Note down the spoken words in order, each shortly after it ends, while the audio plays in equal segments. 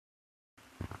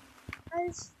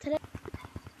guys, today's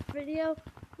video,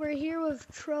 we're here with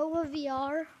Troa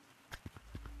VR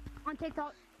on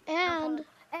TikTok. And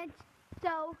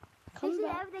so this is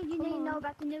everything you need to know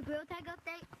about the new grill tag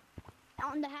update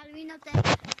on the Halloween update.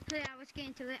 So yeah, let's get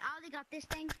into it. I already got this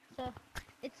thing, so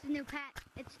it's the new pack.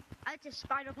 It's a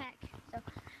spider pack. So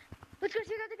let's go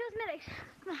check out the cosmetics.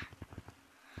 Come on.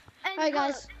 Alright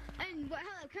guys. And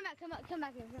hello, come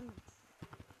back here.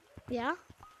 Yeah.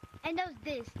 And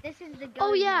this is the golden.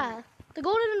 Oh yeah, the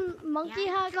golden monkey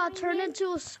hat got turned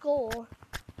into a skull.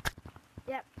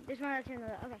 Yep, this one I turned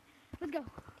it. Okay, let's go.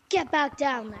 Get back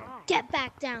down there. Get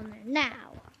back down there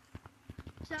now.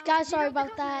 So, guys, sorry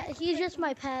about that. He's just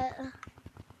my pet.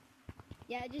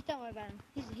 Yeah, just don't worry about him.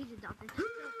 He's adopted.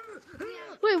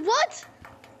 Wait, what?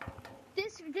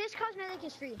 This cosmetic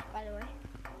is free, by the way.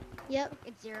 Yep.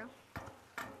 It's 0.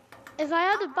 If I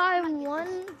had to buy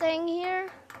one thing here,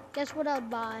 guess what I'd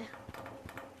buy?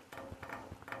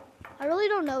 I really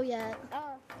don't know yet.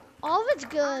 All of it's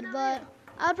good, but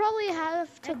I'd probably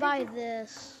have to buy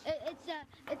this.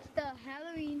 It's the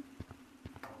Halloween,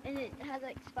 and it has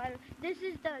like spider. This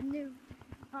is the new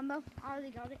combo. I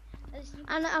already got it.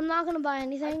 And I'm not gonna buy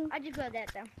anything. I just got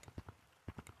that though.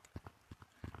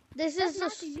 This is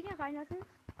the you can't find nothing.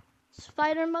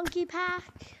 Spider Monkey pack.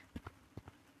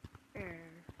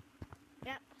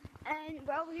 Yep. And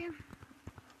we're over here.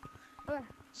 Okay.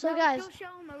 So guys, let's go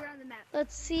show them around the map.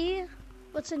 Let's see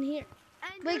what's in here.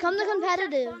 And wait, come to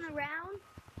competitive.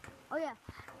 Oh yeah,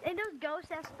 and those ghosts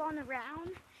that spawn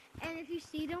around, and if you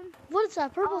see them, what's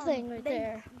that purple thing right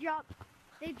there?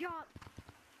 They drop.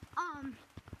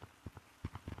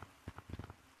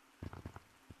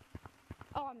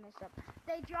 Oh, I messed up.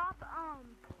 They drop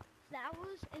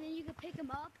flowers, and then you can pick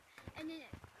them up, and then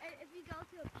if you go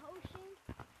to a potion,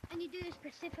 and you do the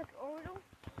specific order,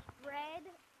 red,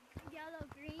 yellow,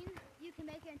 green, you can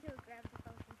make it into a gravity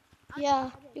potion.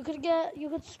 Yeah, you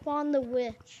could spawn the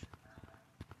witch.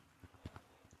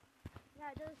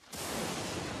 Yeah, it does.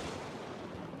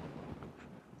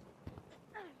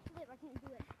 Flip, I can't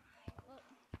do it. Well,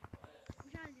 I'm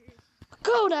trying to do this.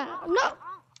 Go down! No!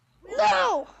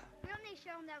 No! We only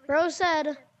show them that. Bro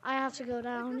said I have to go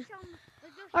down.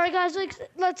 Alright guys,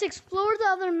 let's explore the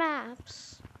other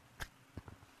maps.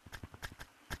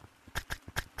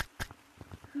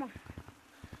 Come on.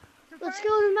 Let's go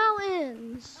to the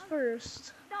mountains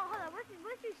first. No, hold on.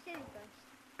 What's your city first?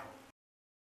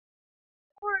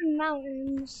 We're in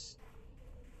mountains.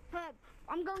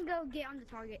 I'm gonna go get on the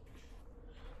target.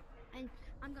 And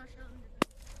I'm gonna show them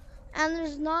and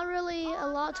there's not really a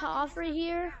lot to offer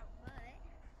here.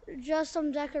 Just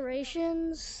some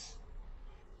decorations.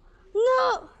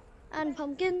 No! And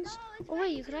pumpkins. Oh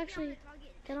wait, you could actually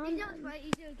get on them. It's way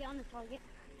easier to get on the target.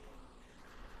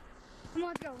 Come on,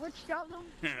 let's go. Let's show them.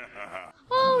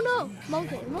 Oh no!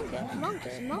 Monkey. Monkey.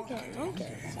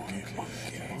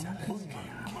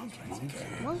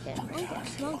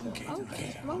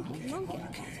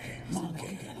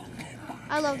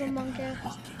 I love the monkey.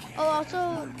 Oh,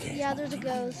 also, yeah, there's a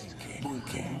ghost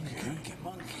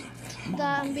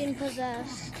that I'm being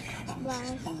possessed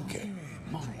by.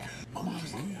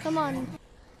 Come on.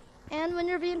 And when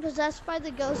you're being possessed by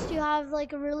the ghost, you have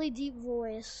like a really deep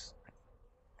voice.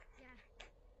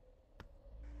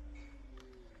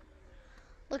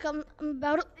 Look, I'm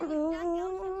about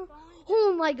to.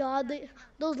 Oh my God!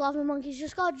 Those lava monkeys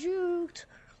just got juked.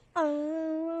 The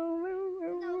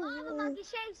lava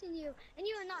monkey's chasing you, and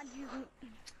you are not juked.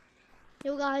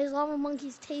 Yo guys, lava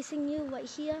monkeys chasing you right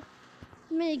here.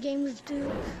 Mini games do.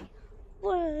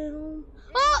 Well.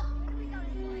 Oh!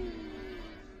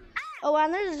 Oh,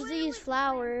 and there's these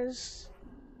flowers.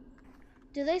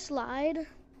 Do they slide?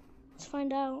 Let's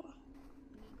find out.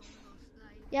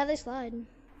 Yeah, they slide.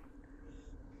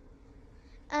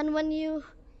 And when you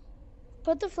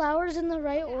put the flowers in the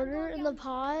right order in the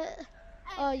pot,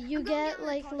 you get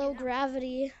like low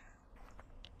gravity.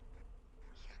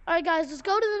 Alright guys, let's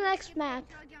go to the next map.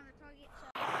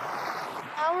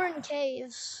 Now we're in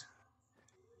caves.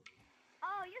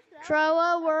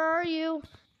 Troa, where are you?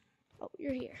 Oh,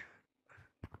 you're here.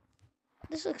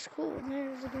 This looks cool.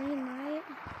 There's a green light.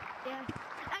 Yeah.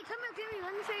 Hey, come here, Jimmy.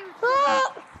 Let me show you.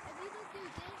 Ah! If you just do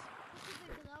this is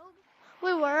the globe.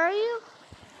 Wait, where are you?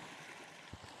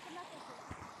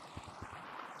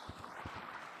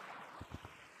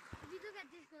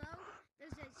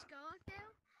 There's a skull up there.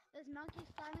 There's monkeys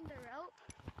climbing the rope.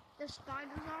 There's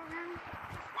spiders all around.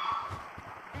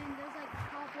 And there's like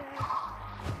cobwebs.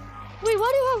 Wait, why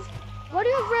do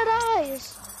you have red eyes?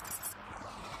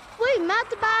 Wait, Matt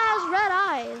the Bat has red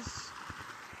eyes.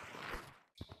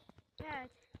 Yeah.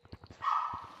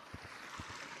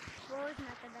 Well, it's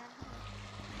Matt the Bat.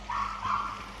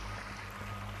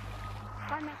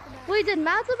 Wait, did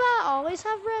Matt the Bat always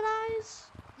have red eyes?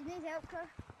 You need help, Cur?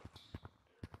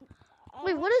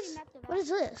 Wait, what is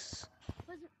this?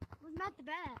 Where's Matt the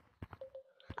Bat?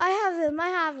 I have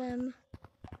him.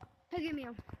 Hey, give me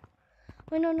him.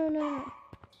 Wait, no. Oh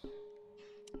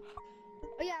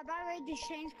yeah, by the way, these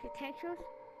chains protect us.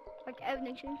 Like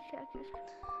everything chains protect us.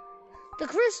 The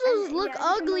crystals look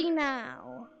ugly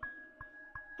now.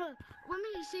 Huh, let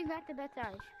me see Matt the Bat's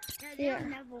eyes. Yeah, they Yeah. were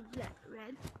never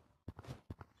red.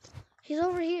 He's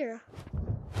over here.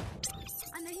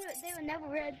 I know they were never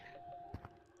red.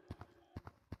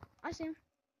 I see him.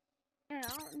 Yeah, I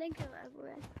don't think they were ever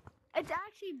red. It's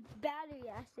actually battery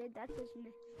acid. That's his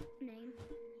name.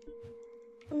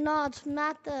 No, it's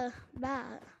Matt the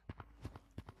Bat.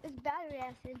 It's battery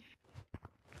acid.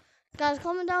 Guys,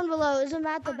 comment down below. Is it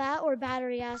Matt the Bat or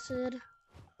battery acid?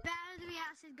 Battery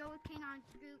acid. Go with canine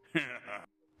scoop.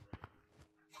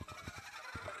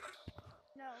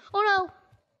 No. Oh no!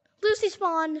 Lucy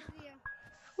spawned. Yeah.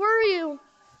 Where are you?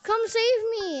 Come save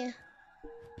me!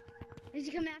 Is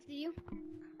he coming after you?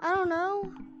 I don't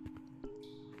know.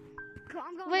 Cool,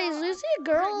 I'm going Wait, down. is Lucy a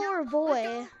girl No, or a let's boy?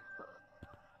 go.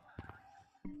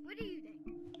 What do you think?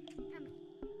 Tell me.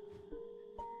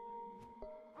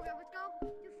 Okay, let's go to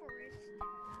forest.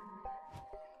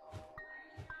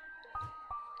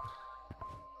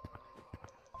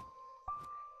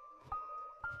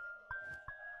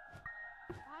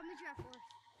 I'll meet you at forest.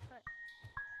 But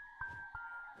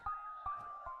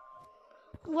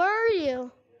Where are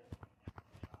you?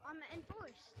 I'm in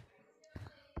forest.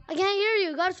 I can't hear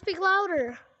you. Gotta speak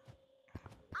louder.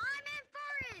 I'm in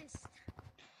forest.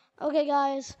 Okay,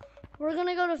 guys. We're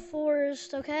gonna go to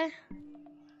forest, okay?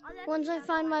 Once I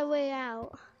find my way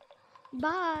out.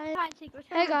 Bye.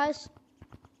 Hey, guys.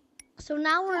 So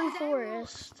now we're in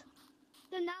forest.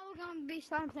 So now we're gonna be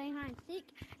starting playing hide and seek,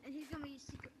 and he's gonna be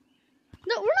secret.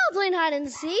 No, we're not playing hide and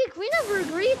seek. We never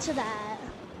agreed to that.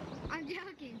 I'm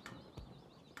joking.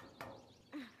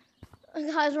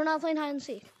 Guys, we're not playing hide and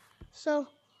seek. So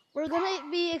we're gonna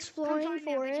be exploring Come find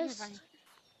me, I'll bet you can forest. find me.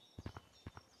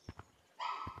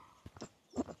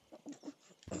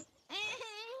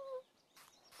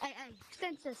 Hey,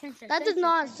 censor. That does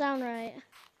not sound right.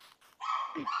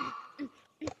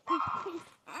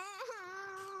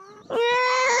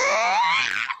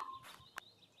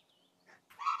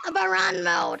 I'm a run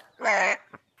mode.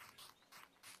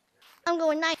 I'm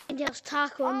going Nightingale's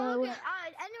taco mode. Okay.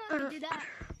 Anyone can do that.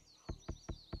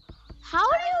 How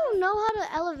do you know how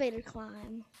to elevator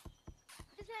climb?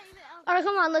 All right,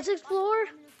 come on, let's explore.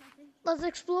 Let's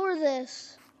explore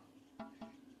this.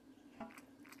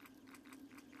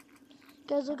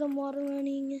 Guys, look, I'm water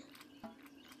running.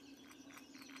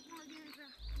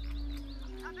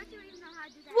 I bet you even know how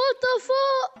to do that. What the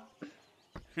fuck?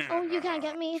 Oh, you can't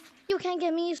get me. You can't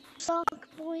get me, you suck,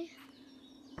 boy.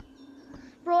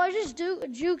 Bro, I just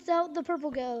juked out the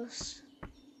purple ghost.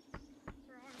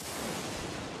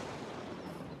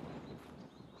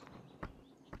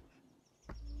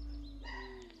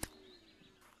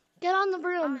 Get on the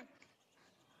broom.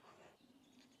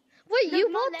 Wait, you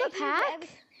bought the pack?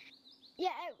 Yeah.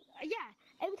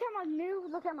 Every time I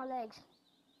move, look at my legs.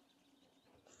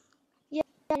 Yeah,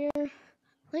 your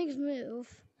legs move.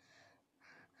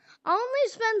 I only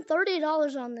spent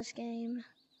 $30 on this game.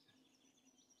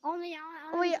 Only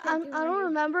Wait, I don't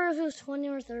remember if it was 20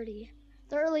 or 30.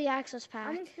 The early access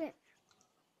pack.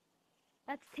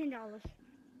 That's $10.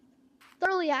 The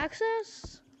early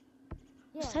access?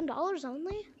 Yeah. It's $10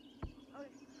 only? Okay.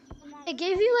 Come on, It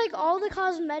gave you like all the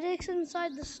cosmetics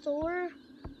inside the store.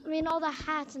 I mean, all the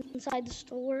hats inside the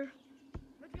store.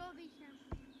 let's go beach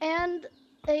now. And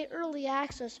a early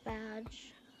access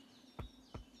badge.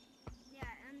 Yeah,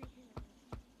 and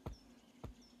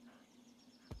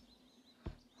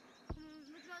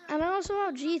And I also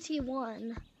have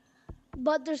GT1.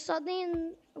 But there's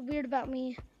something weird about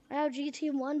me. I have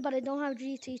GT1, but I don't have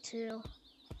GT2.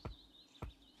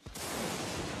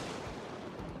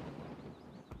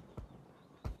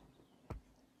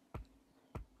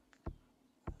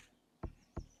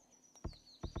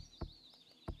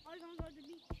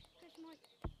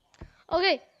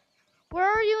 Okay, where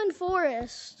are you in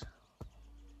forest?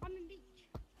 I'm in beach.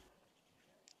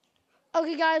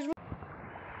 Okay, guys, we're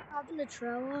having a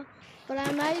Trella, but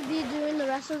I might be doing the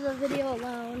rest of the video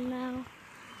alone now,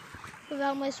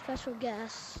 without my special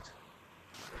guest.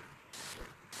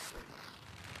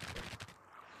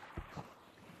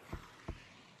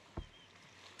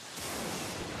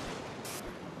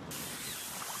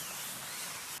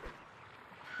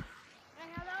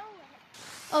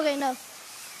 Hello? Okay, no.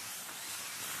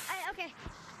 Okay.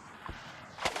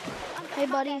 Hey,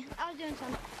 buddy. I was doing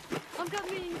something. I'm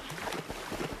coming.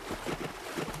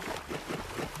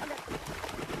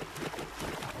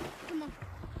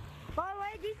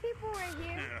 right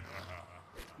here.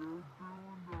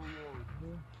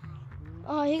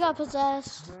 Oh, he got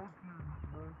possessed.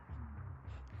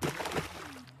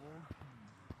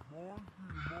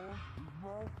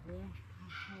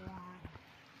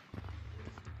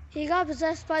 He got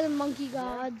possessed by the monkey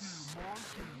gods.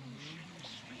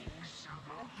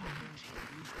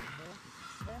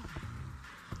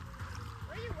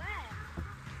 Where you at?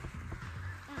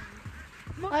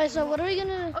 Alright, so what are we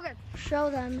gonna show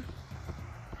them?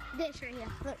 This right here.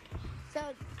 Look. So,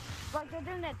 like they're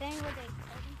doing that thing where they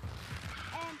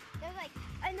and they're like,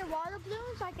 and the water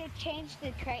balloons, like they changed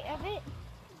the trait of it.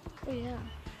 Oh yeah.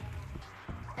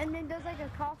 And then there's like a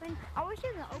coffin. I wish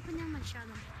you could open them and show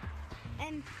them.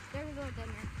 And there we go down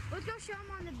there. Let's go show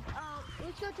them on the,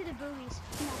 let's go to the buoys.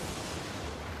 Come on.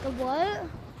 The what?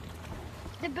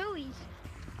 The buoys.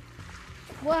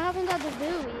 What happened at the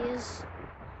buoys?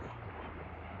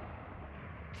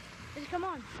 Just come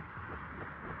on.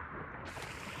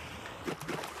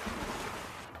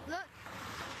 Look.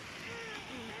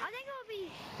 I think it would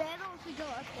be better if we go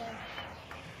up there.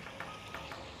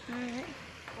 Alright.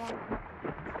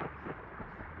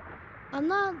 I'm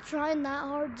not trying that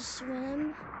hard to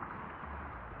swim.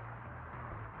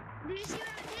 Did you see what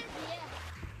I did? Yeah.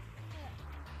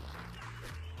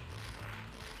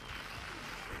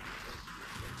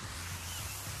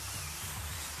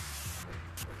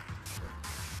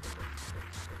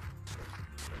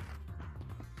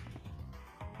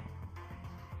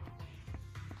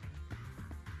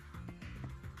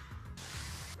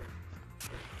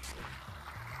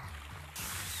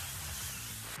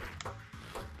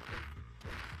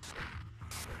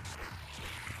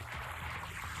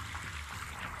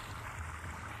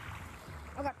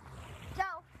 Okay. So,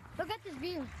 look at this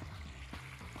view.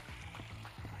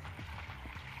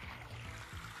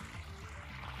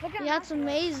 Look at Yeah, it's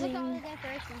amazing. Look at all the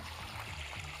decorations.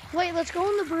 Wait, let's go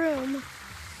on the broom. Yeah,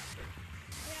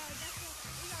 that's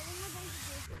what we're going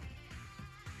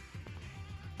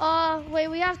to do. Wait,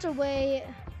 we have to wait.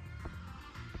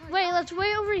 Wait, let's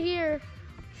wait over here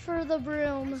for the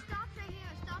broom. It stops right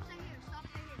here. It stops right here. It stops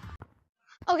right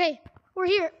here. Okay, we're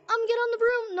here. I'm getting on the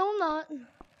broom. No, I'm not.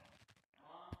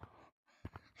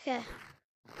 Okay.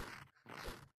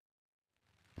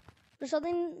 There's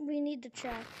something we need to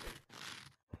check.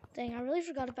 Dang, I really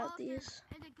forgot about these. Is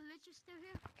the glitch still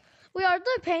here? Wait, are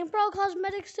the paintball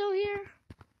cosmetics still here?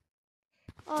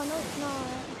 Oh, no, it's not.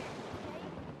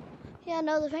 Yeah,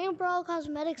 no, the paintball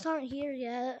cosmetics aren't here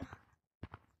yet.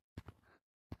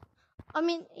 I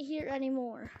mean, here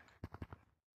anymore.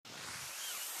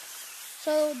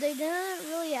 So they didn't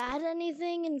really add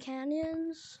anything in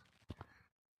canyons.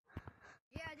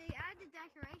 Yeah, they added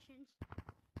decorations.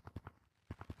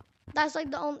 That's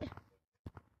like the only.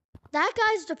 That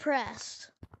guy's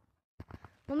depressed.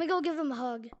 Let me go give him a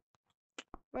hug.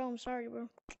 Bro, I'm sorry, bro.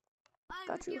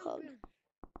 Got you a hug.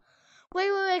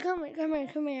 Wait, come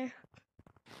here.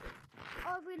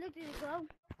 Oh, if we look at the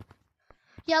globe.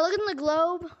 Yeah, look in the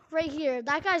globe right here.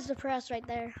 That guy's depressed right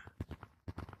there.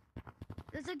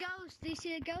 There's a ghost. Do you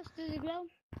see the ghost through the globe?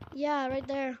 Yeah, right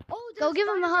there. Oh, Go give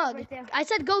him a hug. Right there. I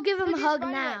said go give him a There's hug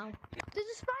spider now. web. There's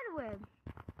a spider web.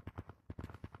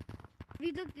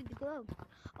 We looked at the globe.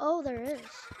 Oh, there is.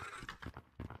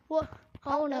 What?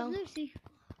 Oh no. That's Lucy.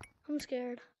 I'm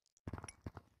scared.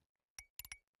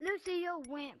 Lucy, you're a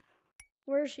wimp.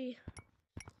 Where is she?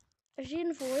 Is she in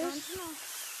the forest?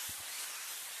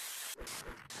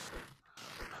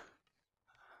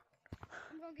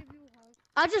 I'm gonna give you a hug.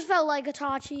 I just felt like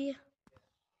Itachi.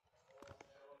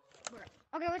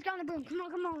 Okay, let's go on the broom.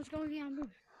 Come on, let's go on the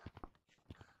broom.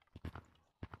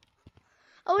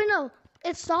 Oh, wait, no.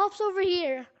 It stops over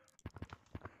here.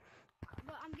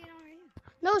 But I'm getting on right here.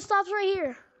 No, it stops right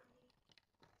here.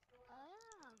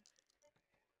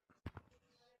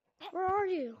 Oh. Where are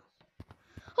you?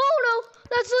 Oh, no.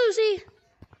 That's Lucy.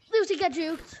 Lucy got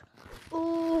juked.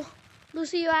 Oh,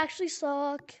 Lucy, you actually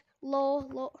suck.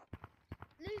 Lol.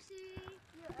 Lucy,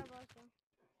 you're a welcome.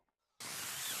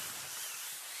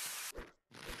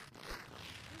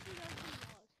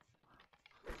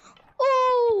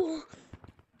 Oh!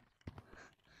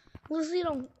 Lucy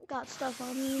don't got stuff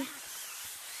on me.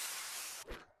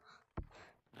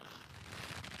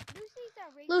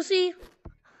 Lucy.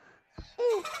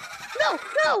 Oh, no!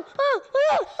 Oh!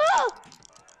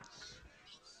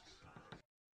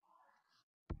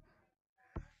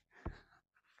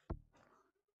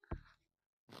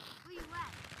 Where you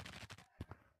at?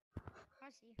 I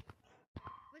see you.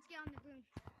 Let's get on the broom.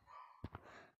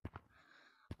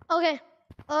 Okay.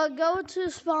 Go to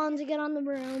spawn to get on the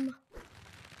broom.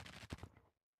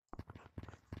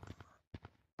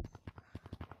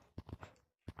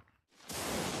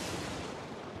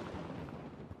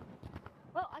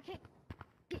 I can't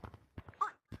get on.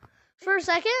 For a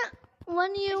second,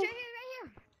 when It's you... right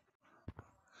here.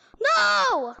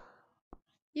 No!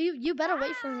 You better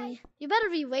wait for me. You better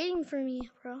be waiting for me,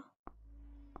 bro.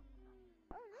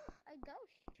 Oh no, a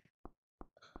ghost.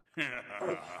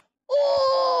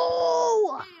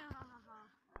 Oh! Yeah.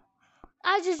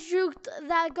 I just juked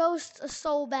that ghost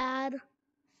so bad.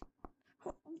 I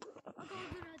got a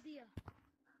good idea.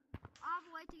 I have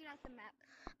a way to get out the map.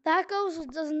 That ghost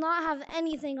does not have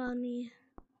anything on me.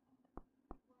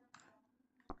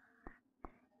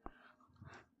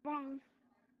 Wrong.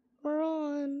 We're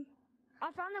on.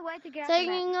 I found a way to get out the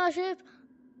map.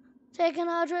 Taking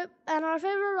a trip, and our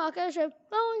favorite rocket ship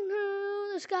going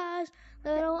through the skies.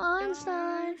 Little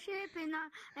Einstein. Ship and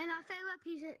our favorite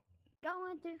piece of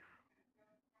going through.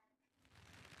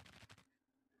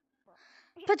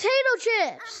 Potato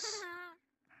chips.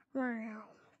 We're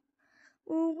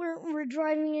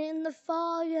driving in the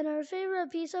fog, and our favorite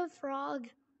piece of frog.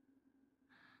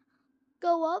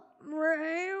 Go up.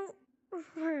 No!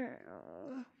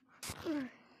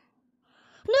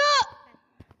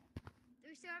 Do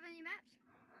we still have any maps?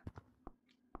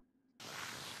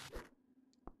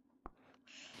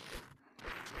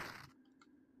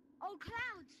 Oh,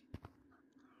 clouds!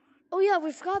 Oh yeah,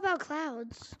 we forgot about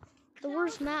clouds. The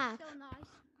worst Clouds are map. so nice.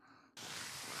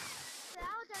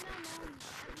 Clouds are no known.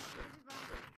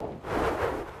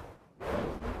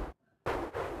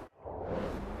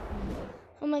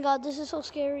 Oh my god, this is so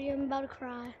scary. I'm about to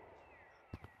cry.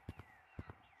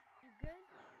 You good?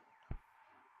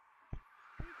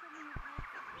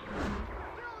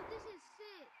 Yo, this is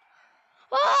sick.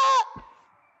 Ah!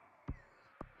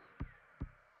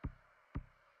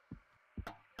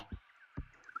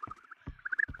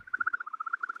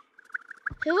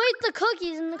 Who ate the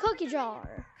cookies in the cookie jar?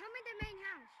 Come in the main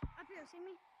house. Up here, see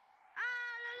me?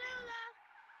 Ah, Lula.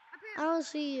 Up here. I don't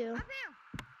see you. Up here.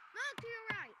 Look to your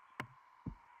right.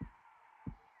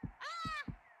 Ah!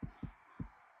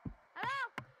 Hello?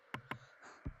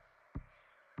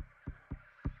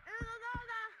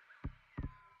 Lula.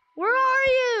 Where are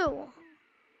you?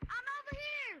 I'm over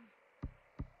here.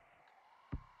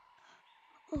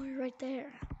 Oh, you're right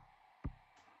there.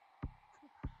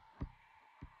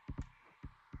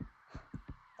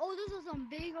 Oh, this is some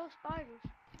big old spiders.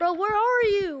 Bro, where are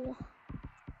you?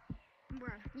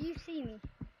 Bruh, you see me.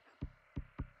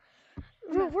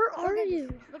 Bro, where are you?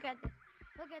 Look at this.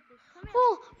 Look at this. Come here.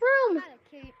 Oh, I'm room! not a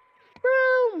kid.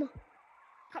 Room!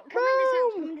 Come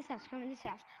in this house. Come in this house. Come in this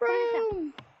house.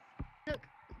 Room! Look,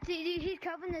 see, he's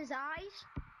covering his eyes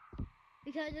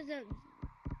because there's a.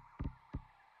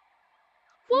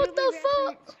 What the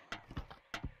fuck?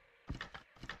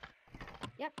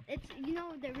 Yep, it's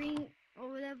the ring or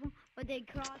whatever, but they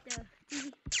call it the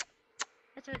TV.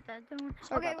 That's what that's doing.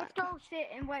 Sorry Okay, about let's that. go sit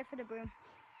and wait for the broom.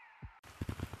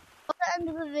 At the end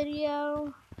of the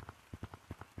video.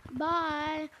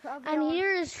 Bye. Okay, And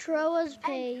here is Troa's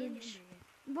page.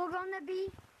 We're gonna be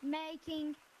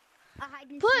making a hide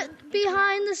and Put seek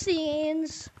behind the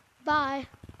scenes. Bye.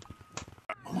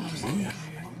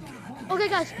 Okay,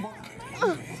 guys.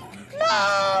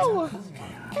 No!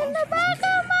 In the back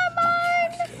of my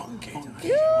mind,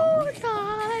 you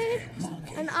died,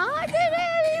 and I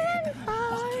didn't even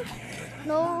cry.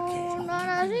 No, not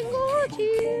a single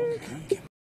tear.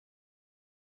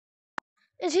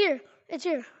 It's here. It's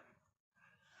here.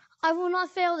 I will not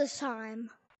fail this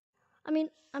time. I mean,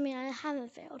 I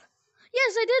haven't failed.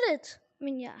 Yes, I did it. I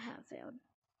mean, yeah, I have failed.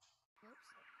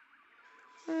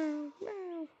 No!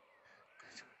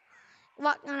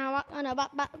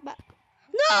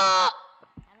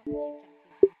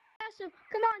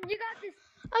 Come on, you got this.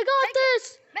 I got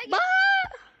this. Make it. Bye.